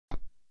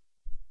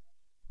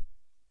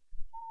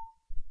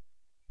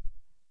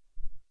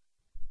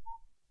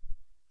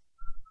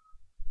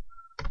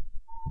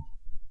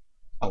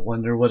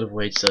wonder what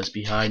awaits us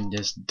behind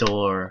this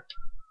door.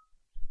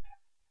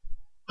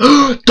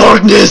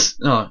 Darkness!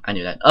 Oh, I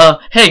knew that.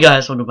 Hey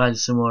guys, welcome back to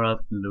some more of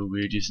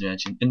Luigi's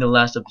Mansion. In the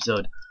last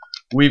episode,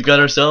 we've got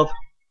ourselves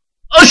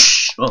a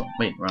oh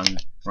wait,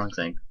 wrong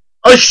thing.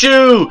 A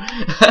shoe!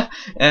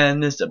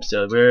 And this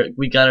episode,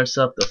 we got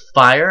ourselves the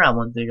fire. I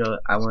went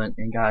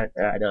and got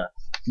at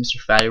Mr.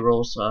 Fatty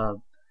Roll's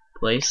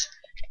place,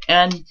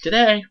 and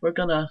today we're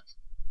gonna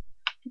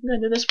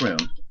do this room.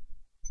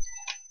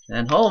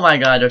 And oh my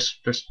God,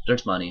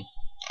 there's money,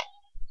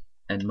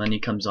 and money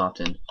comes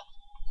often.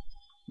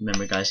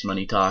 Remember, guys,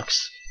 money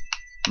talks.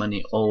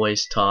 Money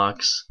always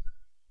talks.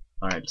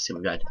 Alright, let's see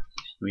what we got.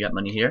 We got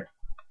money here.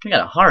 We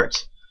got a heart.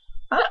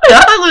 How did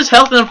I lose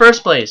health in the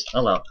first place?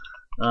 Oh well.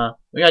 What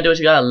we gotta do is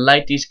we gotta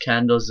light these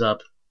candles up.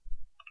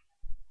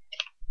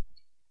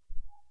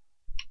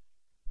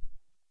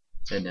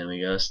 And then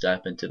we gotta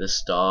step into the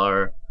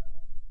star.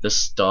 The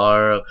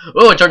star.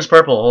 Oh, it turns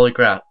purple. Holy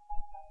crap.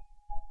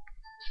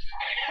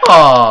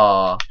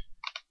 Aww.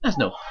 That's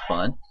no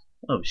fun.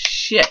 Oh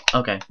shit.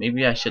 Okay,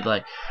 maybe I should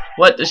like.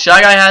 What? The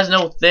Shy Guy has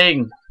no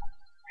thing.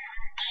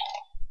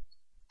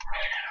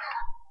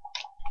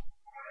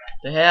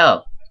 The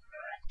hell?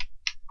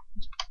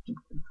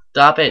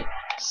 Stop it.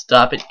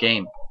 Stop it,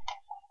 game.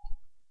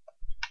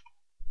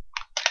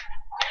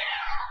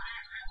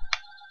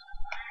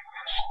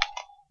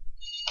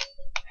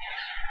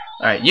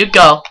 Alright, you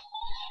go.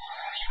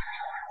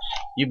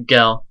 You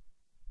go.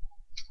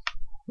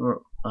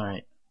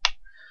 Alright.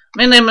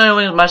 Mainly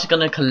I'm actually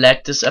gonna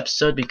collect this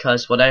episode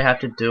because what I have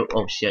to do.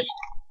 Oh shit.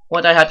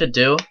 What I have to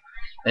do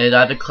is I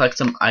have to collect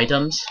some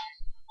items.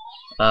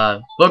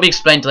 Will be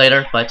explained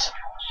later, but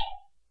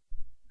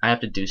I have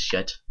to do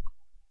shit.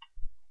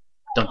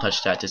 Don't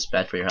touch that, it's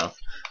bad for your health.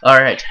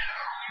 Alright.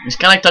 It's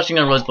kinda like touching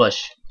a rose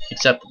bush,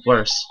 except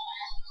worse.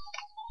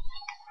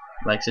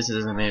 Like this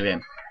isn't a video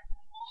game.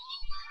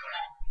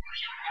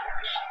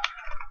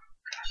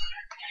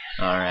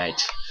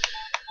 Alright.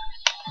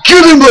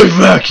 Get in my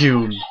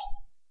vacuum!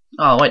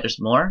 Oh wait, there's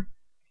more?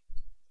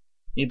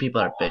 You people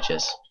are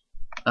bitches.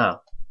 Oh.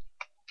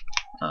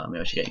 Oh,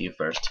 maybe I should get you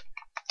first.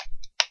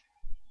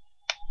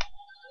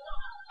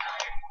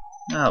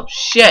 Oh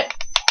shit!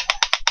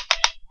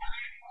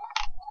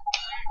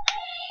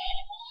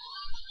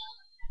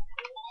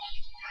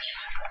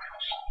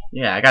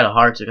 Yeah, I got a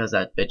heart because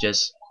of that,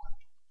 bitches.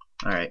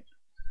 Alright.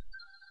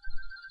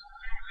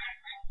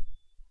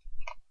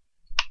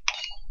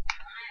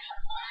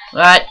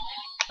 What?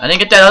 I didn't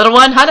get that other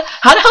one? How the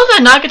hell did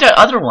I not get that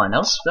other one? That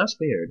was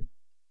weird.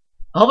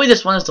 Hopefully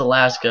this one is the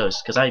last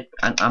ghost, because I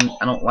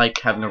don't like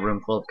having a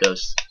room full of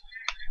ghosts.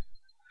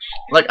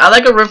 Like, I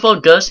like a room full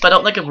of ghosts, but I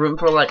don't like a room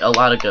full of like a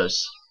lot of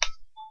ghosts.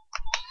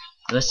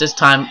 That's just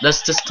time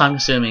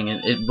consuming,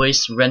 and it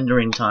wastes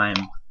rendering time.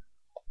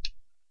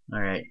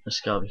 Alright,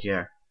 let's go over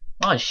here.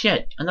 Oh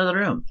shit, another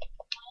room.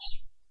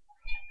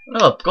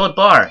 Oh, gold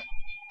bar.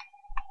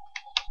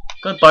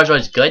 Gold bar's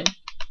always good.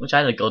 Which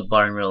I had a gold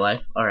bar in real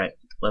life. Alright,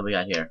 what do we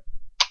got here?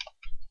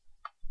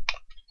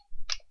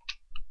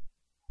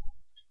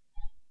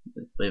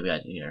 What do we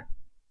got here?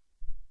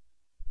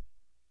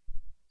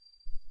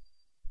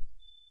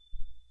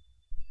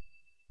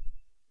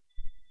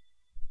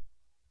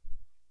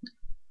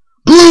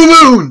 Blue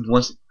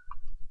moon!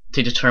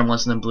 Take the term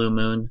once in a blue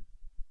moon.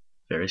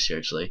 Very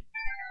seriously.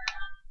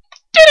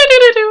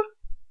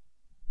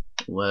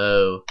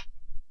 Whoa.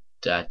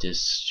 That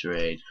is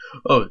straight.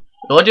 Oh,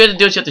 what you have to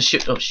do is you have to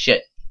shoot. Oh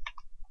shit.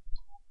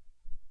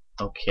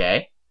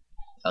 Okay.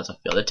 That was a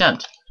failed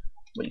attempt.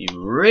 What you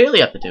really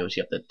have to do is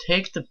you have to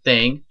take the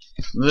thing,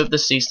 move the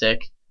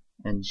C-stick,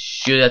 and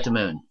shoot at the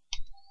moon.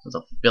 That was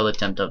a failed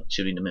attempt of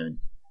shooting the moon.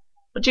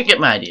 But you get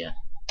my idea.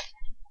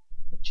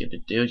 What you have to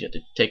do is you have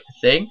to take the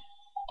thing,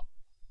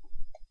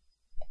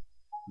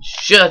 and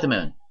shoot at the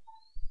moon.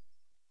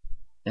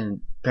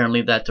 And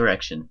apparently that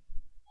direction.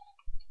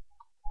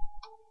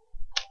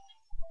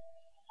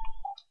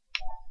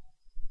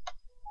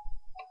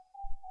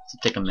 So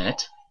take a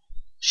minute.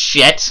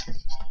 Shit!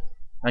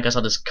 I guess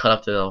I'll just cut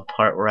up to the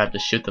part where I have to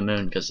shoot the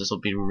moon because this will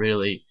be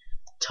really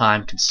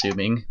time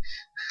consuming.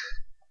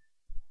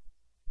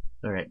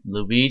 Alright,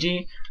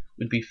 Luigi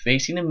would be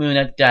facing the moon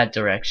at that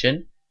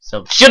direction.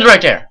 So shoot it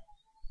right there!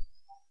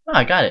 Oh,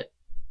 I got it.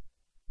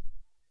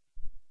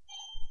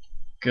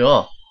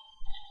 Cool.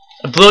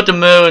 I blew up the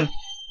moon!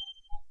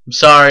 I'm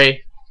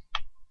sorry.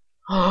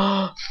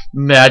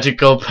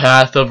 Magical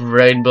path of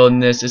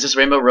rainbowness. Is this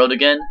Rainbow Road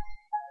again?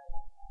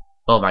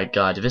 Oh my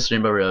God, if this is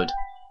Rainbow Road,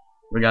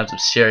 we're gonna have some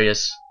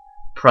serious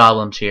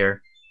problems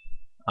here.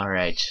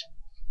 Alright.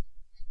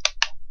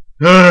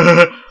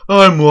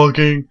 I'm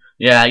walking.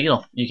 Yeah,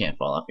 you can't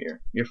fall off here.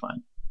 You're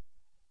fine.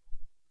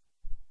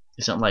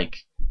 It's not like,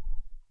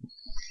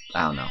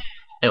 I don't know.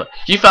 Anyway,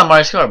 you found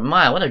Mario's car.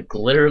 My, what a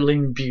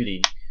glittering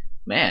beauty.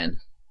 Man.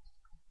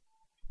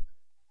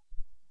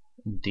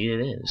 Indeed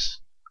it is.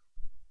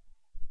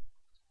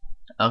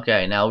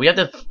 Okay, now we have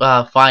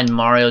to find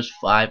Mario's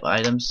 5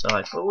 items, so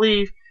I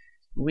believe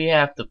we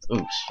have to.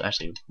 Oops,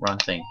 actually, wrong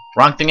thing.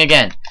 Wrong thing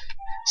again.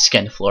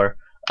 Scan the floor.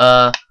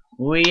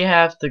 we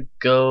have to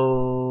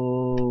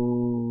go.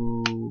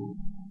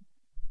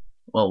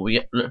 Well,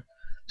 there's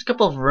a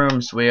couple of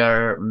rooms we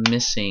are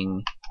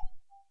missing.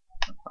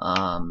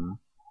 I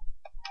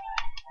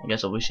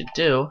guess what we should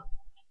do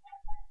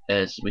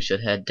is we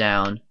should head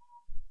down.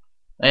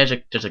 There's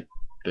a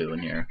boo in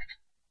here.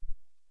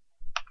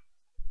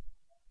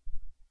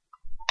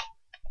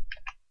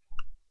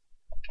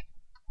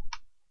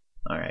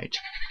 Alright.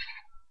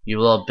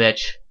 You little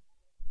bitch.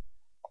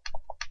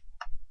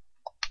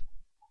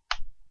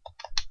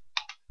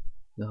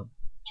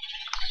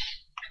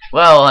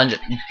 Well, and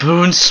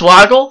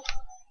Boonswoggle?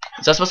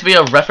 Is that supposed to be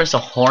a reference to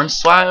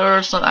Hornswoggle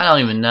or something? I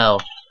don't even know.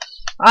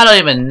 I don't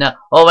even know.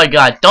 Oh my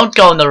god, don't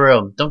go in the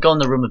room. Don't go in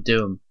the room of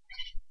doom.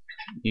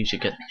 You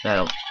should get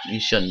that. You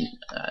shouldn't.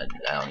 I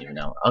don't even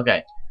know.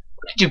 Okay.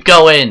 Where did you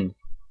go in?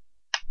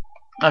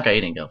 Okay,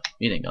 you didn't go.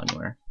 You didn't go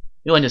anywhere.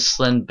 You went to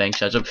Slim Bank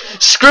Shots.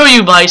 Screw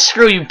you, mice!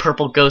 Screw you,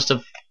 purple ghost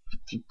of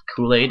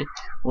Kool-Aid.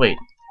 Wait.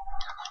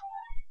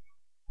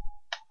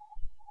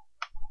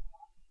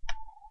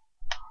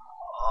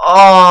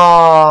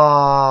 Oh,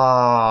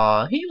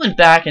 he went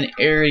back in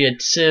area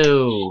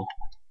 2.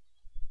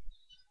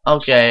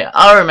 Okay,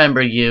 I'll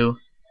remember you.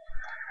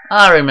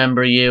 I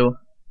remember you.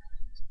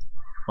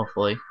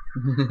 Hopefully.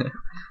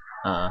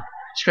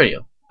 Screw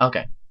you.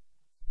 Okay.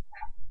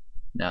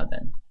 Now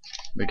then,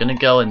 we're gonna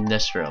go in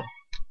this room.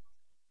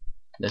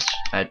 This,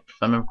 if I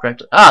remember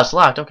correctly. Ah, it's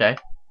locked. Okay.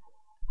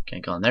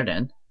 Can't go in there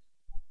then.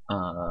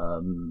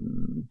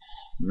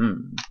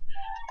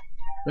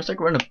 Looks like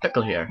we're in a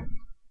pickle here.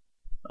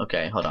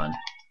 Okay, hold on.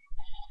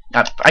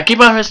 I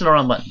keep on pressing the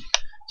wrong button.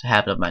 It's a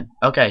habit of mine.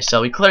 Okay,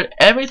 so we cleared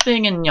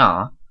everything in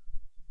Ya.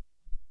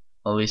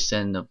 At least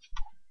in the.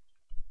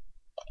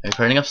 We're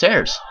turning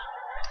upstairs.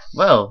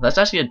 Well, that's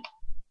actually a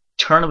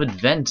turn of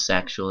events,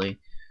 actually.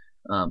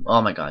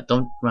 Oh my god,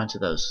 don't run to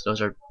those. Those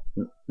are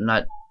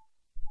not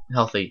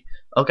healthy.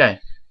 Okay,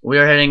 we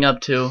are heading up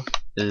to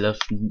the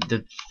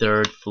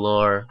 3rd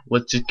floor,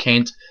 which you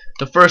can't.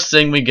 The first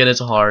thing we get is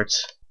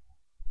hearts.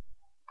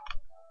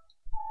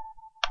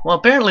 Well,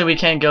 apparently we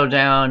can't go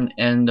down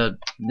in the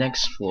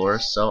next floor,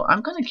 so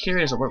I'm kind of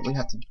curious of what we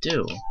have to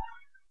do.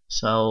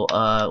 So,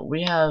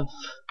 we have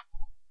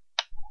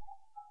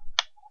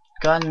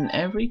gotten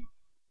every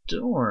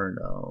door,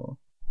 though.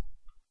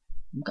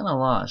 I'm kinda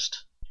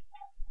lost.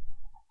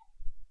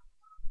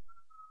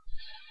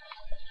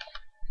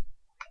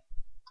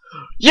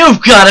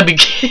 You've gotta be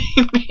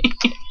kidding me!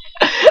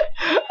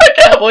 I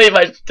can't believe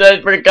I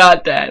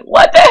forgot that.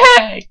 What the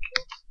heck?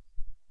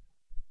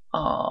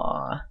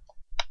 Aww.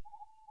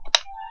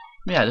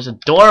 Yeah, there's a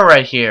door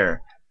right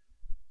here.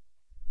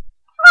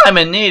 I'm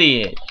an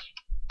idiot.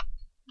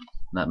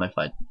 Not my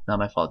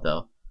fault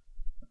though.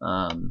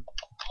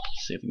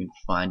 See if we can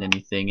find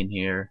anything in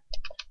here.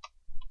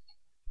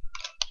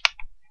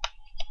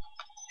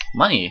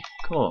 Money,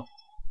 cool.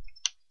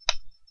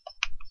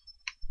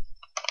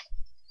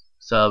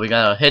 So we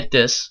gotta hit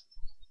this.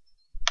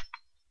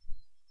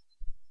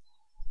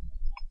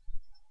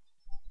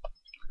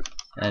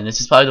 And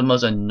this is probably the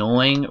most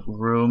annoying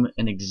room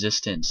in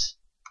existence.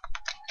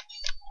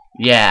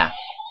 Yeah,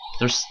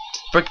 there's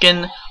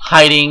frickin'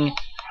 hiding,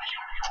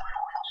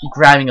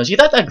 grabbing ghosts. You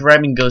thought that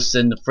grabbing ghosts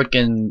in the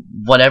frickin'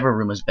 whatever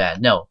room was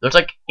bad. No, there's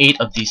like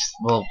 8 of these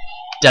little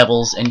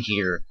devils in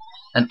here.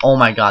 And oh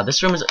my god,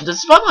 this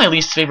is probably my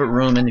least favorite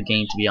room in the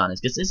game, to be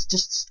honest, because it's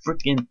just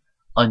frickin'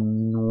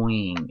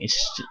 annoying. It's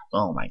just,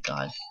 oh my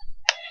god,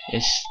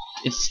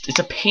 it's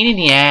a pain in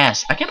the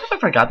ass. I can't believe I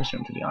forgot this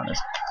room, to be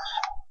honest.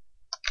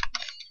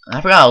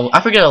 I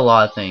forget a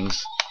lot of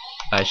things.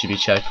 I should be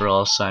checked for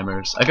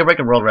Alzheimer's. I could break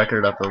a world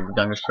record of the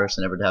youngest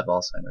person ever to have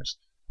Alzheimer's.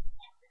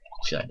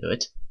 Should I do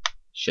it?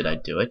 Should I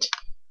do it?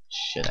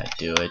 Should I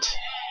do it?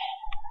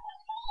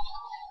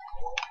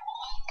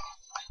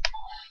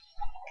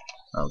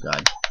 Oh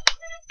god.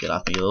 Get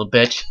off me, you little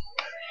bitch.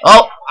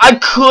 Oh! I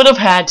could have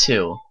had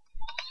to!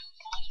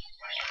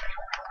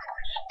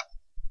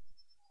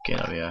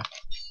 Get over here.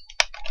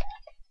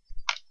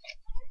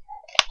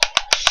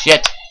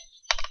 Shit!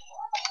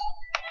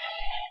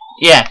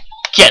 Yeah!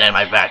 Get in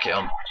my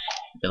vacuum!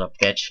 Little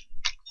bitch.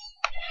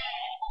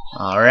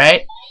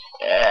 Alright.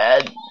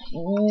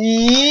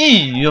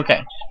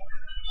 Okay.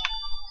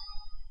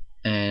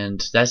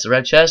 And that's the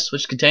red chest,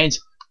 which contains.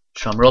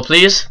 Drumroll,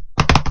 please.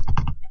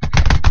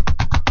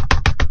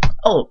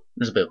 Oh,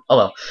 there's a boo. Oh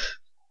well.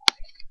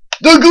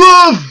 The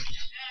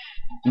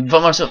glove!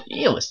 But myself,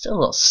 ew, it's still a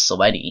little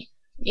sweaty.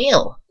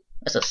 Ew,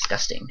 that's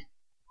disgusting.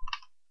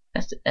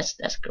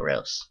 That's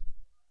gross.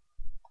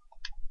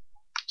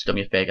 It's gonna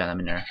be a fake I'm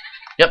in there.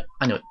 Yep,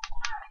 I knew it.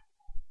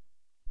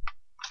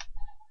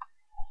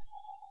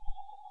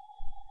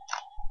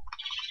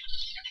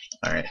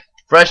 Alright.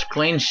 Fresh,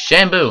 clean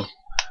shampoo.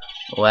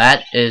 Well,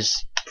 that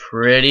is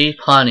pretty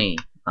punny.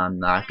 I'm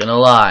not gonna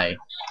lie.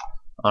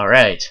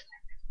 Alright.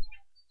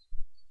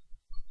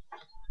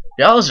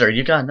 Yowzer,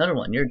 you got another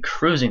one. You're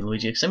cruising,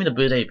 Luigi. Send me the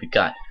boot ape you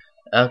got.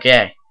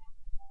 Okay.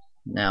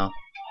 Now,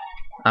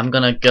 I'm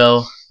gonna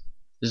go.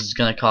 This is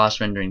gonna cost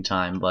rendering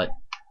time, but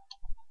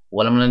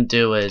what I'm gonna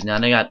do is, now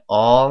that I got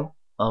all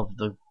of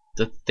the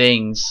the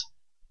things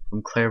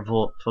from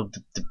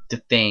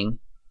the thing.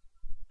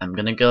 I'm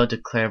gonna go to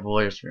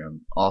Clairvoyant's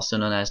room, also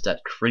known as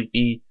that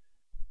creepy,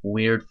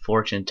 weird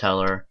fortune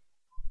teller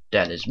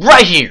that is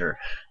right here.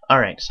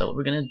 Alright, so what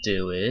we're gonna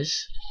do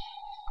is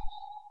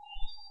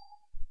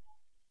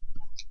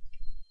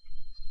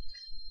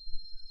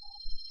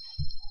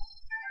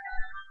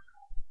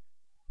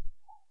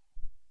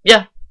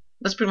yeah,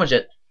 that's pretty much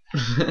it.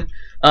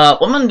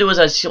 What I'm gonna do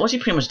is what she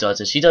pretty much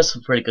does is she does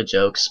some pretty good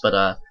jokes,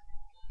 but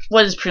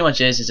what it pretty much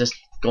is just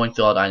going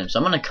through all the items. So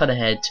I'm gonna cut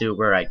ahead to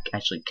where I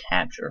actually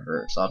capture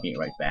her. So I'll be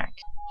right back.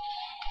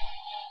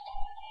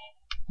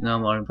 No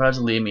more. The powers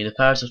leave me. The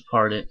powers have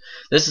parted.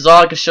 This is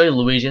all I can show you,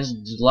 Luigi. This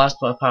is the last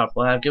part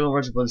powerful. I have given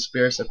words about the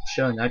spirits I've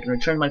shown. I can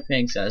return my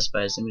painting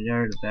satisfied. Some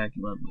to back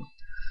him up.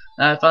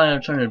 I finally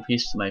returned in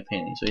peace to my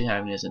painting. So you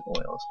have me as in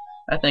oils.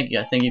 I thank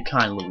you,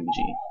 kind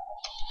Luigi.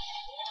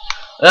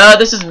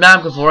 This is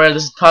Madame Gavoria.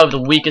 This is probably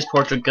the weakest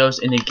portrait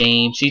ghost in the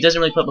game. She doesn't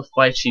really put up a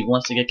fight. She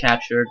wants to get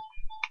captured.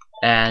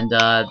 And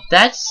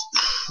that's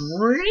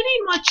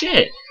pretty much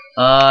it.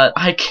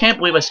 I can't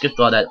believe I skipped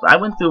all that. I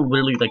went through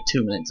literally like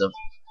 2 minutes of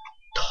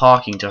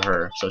talking to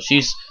her, so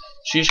she's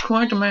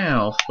quite a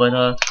mouth.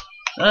 But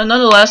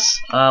nonetheless,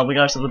 we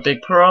got ourselves a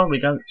big pearl. We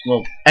got,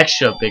 well,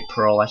 extra big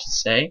pearl, I should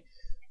say.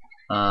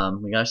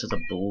 We got ourselves a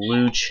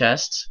blue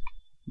chest.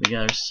 We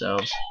got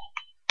ourselves,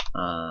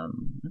 I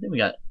think we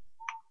got,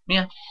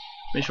 yeah,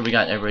 pretty sure we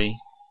got every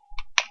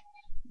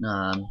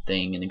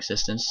thing in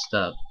existence.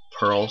 The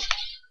pearls.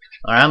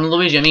 Alright, I'm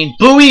Luigi. I mean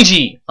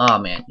Luigi. Oh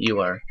man, you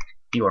are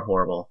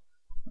horrible.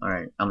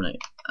 Alright, I'm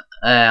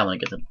gonna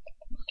get the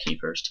key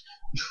first.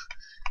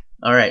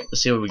 Alright,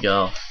 let's see where we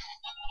go.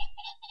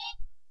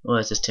 What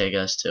does this take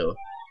us to?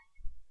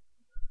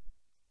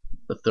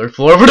 The 3rd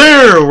floor over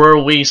there, where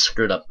we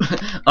screwed up.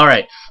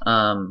 Alright,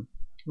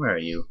 where are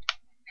you?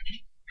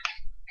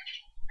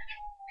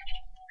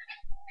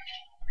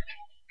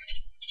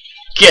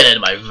 Get in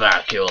my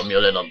vacuum, you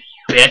little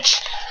bitch.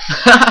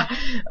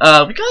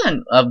 We got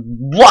a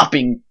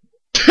whopping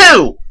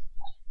 2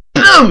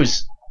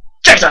 booze.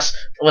 Jesus,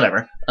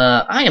 whatever.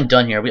 I am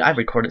done here. I've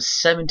recorded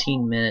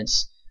 17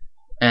 minutes,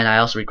 and I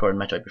also recorded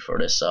my talk before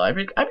this, so I've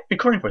been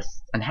recording for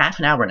half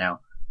an hour now,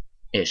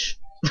 ish.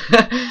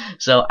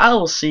 So I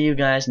will see you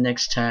guys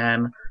next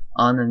time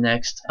on the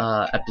next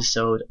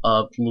episode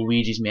of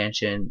Luigi's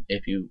Mansion.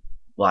 If you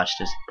watch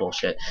this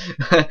bullshit.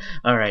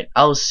 All right,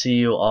 I'll see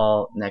you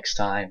all next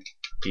time.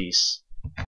 Peace.